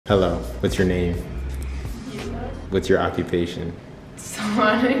Hello, what's your name? What's your occupation?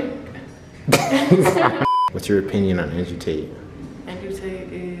 Sonic. What's your opinion on Andrew Tate? Andrew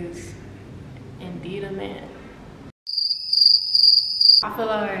Tate is indeed a man. I feel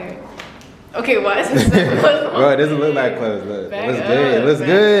like, okay, what? Bro, it doesn't look like clothes. Look, it looks good. It looks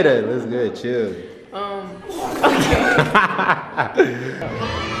good. It looks good. Chill. Okay.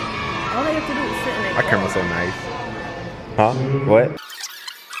 All they have to do is sit in their My camera's so nice. Huh? What?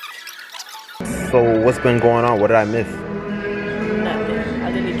 So what's been going on? What did I miss? Nothing.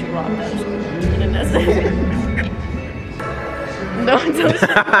 I didn't drop that shit. And then that's it. Don't do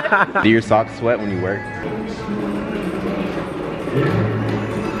shit. Do your socks sweat when you work?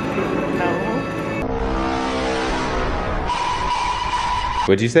 No.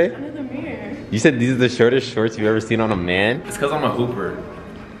 What'd you say? Under the mirror. You said these are the shortest shorts you've ever seen on a man? It's because I'm a hooper.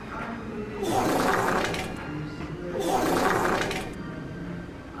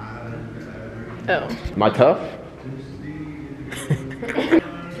 Oh. Am I tough?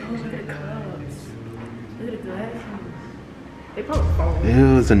 They probably fall.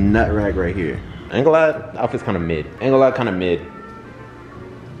 Ew, it's a nut rag right here. Ain't gonna lie, the outfit's kind of mid. Ain't gonna lie, kind of mid. Ain't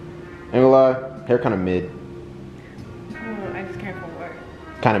gonna lie, hair kind of mid. Oh, I just came from work.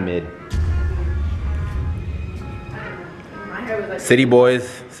 Kind of mid. My hair was like City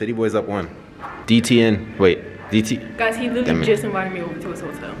Boys up 1. DTN, wait, DT. Guys, he literally just invited me over to his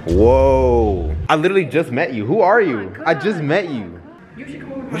hotel. Whoa, I literally just met you. Who are you? God. I just met you. You should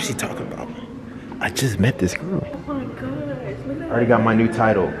come over. What is she talking about? I just met this girl. Oh my gosh, look at that. I already got my new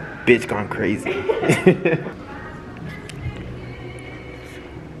title. Bitch gone crazy.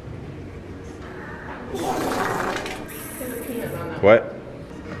 What?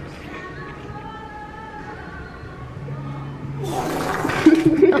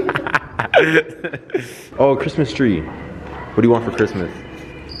 Oh, Christmas tree. What do you want for Christmas?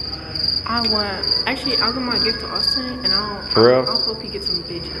 Actually, I'll give my gift to Austin, and For real? I'll hope he gets some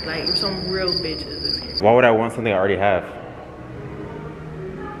bitches, like some real bitches this year. Why would I want something I already have?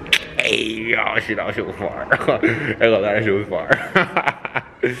 Hey, oh shit, that shit was far. That shit was far.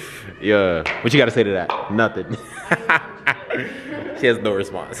 Yeah, what you gotta say to that? Nothing. She has no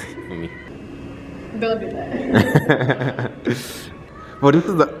response for me. Don't do that. Well, this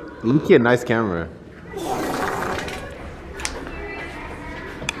is a nice camera.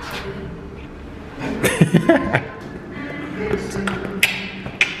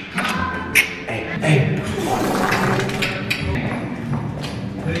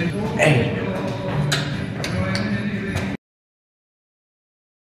 Hey.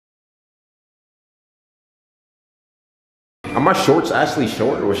 Are my shorts actually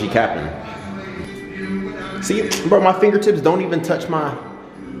short or was she capping? See, bro, my fingertips don't even touch my,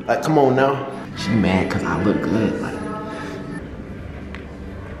 like, come on now. She mad cause I look good, like.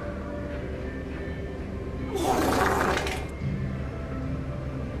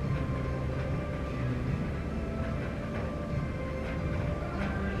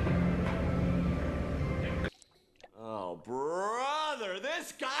 Oh, brother,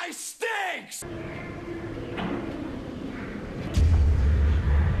 this guy stinks!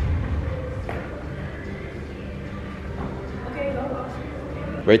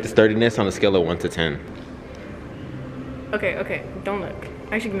 Rate the sturdiness on a scale of 1 to 10. Okay, don't look.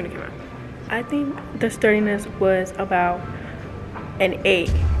 Actually, give me the camera. I think the sturdiness was about an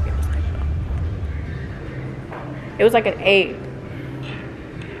 8. It was like an 8.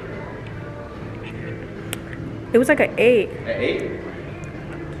 It was like an 8. An 8?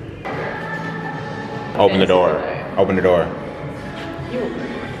 Open the door. Open the door.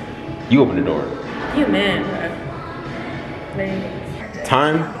 You open the door. You man, bro. Man.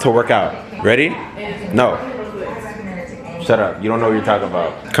 Time to work out. Ready? No. Shut up. You don't know what you're talking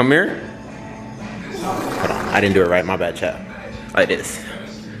about. Come here. Hold on. I didn't do it right. My bad, chat. Like this.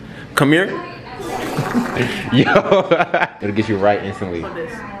 Come here. Yo. It'll get you right instantly.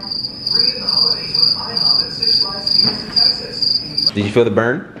 Did you feel the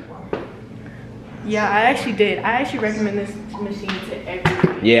burn? Yeah, I actually did. I actually recommend this machine to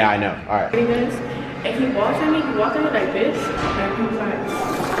everyone. Yeah, I know. All right. And he walked at me like this, and he was like,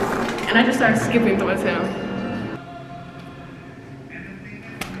 and I just started skipping towards him.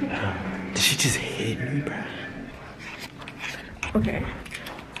 Did she just hit me, bro? Okay,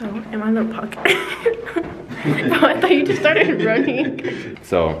 so in my little pocket. Bro, I thought you just started running.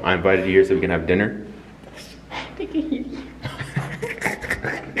 So I invited you here so we can have dinner.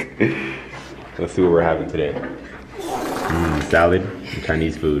 Let's see what we're having today. Salad and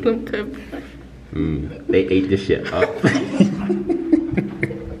Chinese food. They ate this shit up.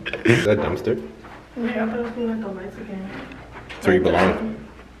 Is that a dumpster? Yeah, I thought it was like a Mexican. That's where you belong.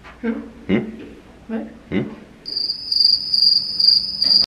 What?